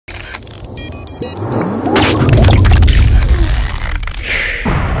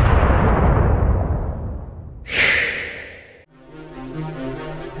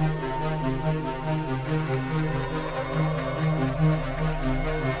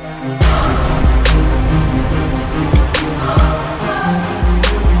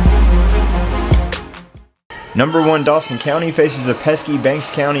Number 1 Dawson County faces a pesky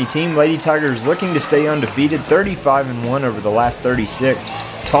Banks County team. Lady Tigers looking to stay undefeated, 35-1 over the last 36.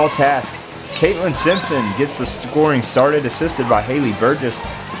 Tall task. Caitlin Simpson gets the scoring started, assisted by Haley Burgess.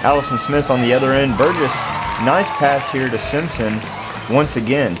 Allison Smith on the other end. Burgess, nice pass here to Simpson once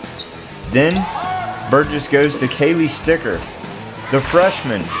again. Then Burgess goes to Kaylee Sticker, the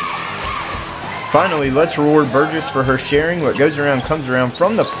freshman. Finally, let's reward Burgess for her sharing. What goes around comes around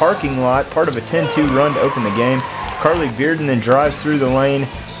from the parking lot, part of a 10-2 run to open the game. Karlie Bearden then drives through the lane.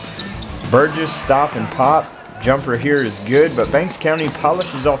 Burgess stop and pop. Jumper here is good, but Banks County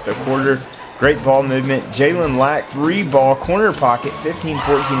polishes off the quarter. Great ball movement. Jalen Lack, 3-ball corner pocket,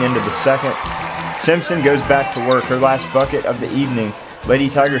 15-14 into the second. Simpson goes back to work, her last bucket of the evening. Lady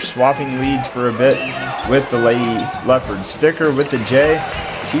Tigers swapping leads for a bit with the Lady Leopards. Sticker with the J.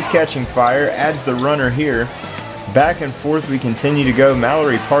 She's catching fire, adds the runner here. Back and forth we continue to go.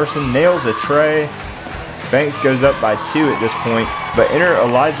 Taylor Parson nails a tray. Banks goes up by 2 at this point, but enter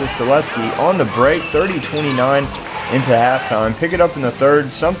Eliza Sillesky on the break, 30-29 into halftime. Pick it up in the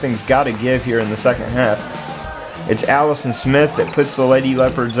third. Something's got to give here in the second half. It's Allison Smith that puts the Lady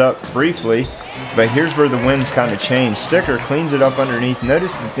Leopards up briefly, but here's where the winds kind of change. Sticker cleans it up underneath.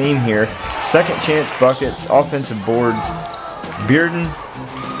 Notice the theme here. Second chance buckets, offensive boards. Bearden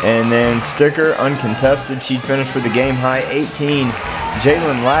and then Sticker uncontested. She'd finish with a game high 18.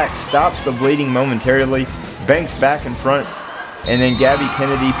 Jalen Lack stops the bleeding momentarily. Banks back in front, and then Gabby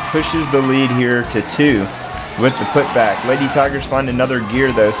Kennedy pushes the lead here to 2 with the putback. Lady Tigers find another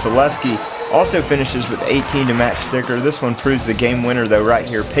gear though. Sillesky also finishes with 18 to match Sticker. This one proves the game winner though right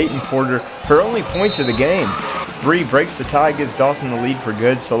here. Peyton Porter, her only points of the game. 3 breaks the tie, gives Dawson the lead for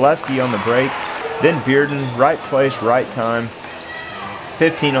good. Sillesky on the break, then Bearden, right place, right time.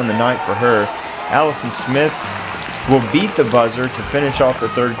 15 on the night for her. Allison Smith will beat the buzzer to finish off the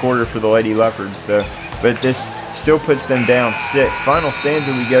third quarter for the Lady Leopards though, but this still puts them down 6. Final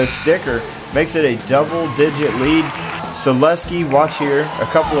stanza we go. Sticker makes it a double-digit lead. Sillesky, watch here, a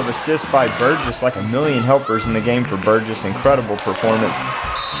couple of assists by Burgess, like a million helpers in the game for Burgess. Incredible performance.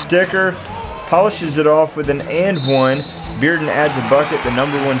 Sticker polishes it off with an and one. Bearden adds a bucket. The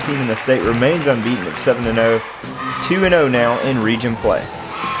number 1 team in the state remains unbeaten at 7-0. 2-0 now in region play.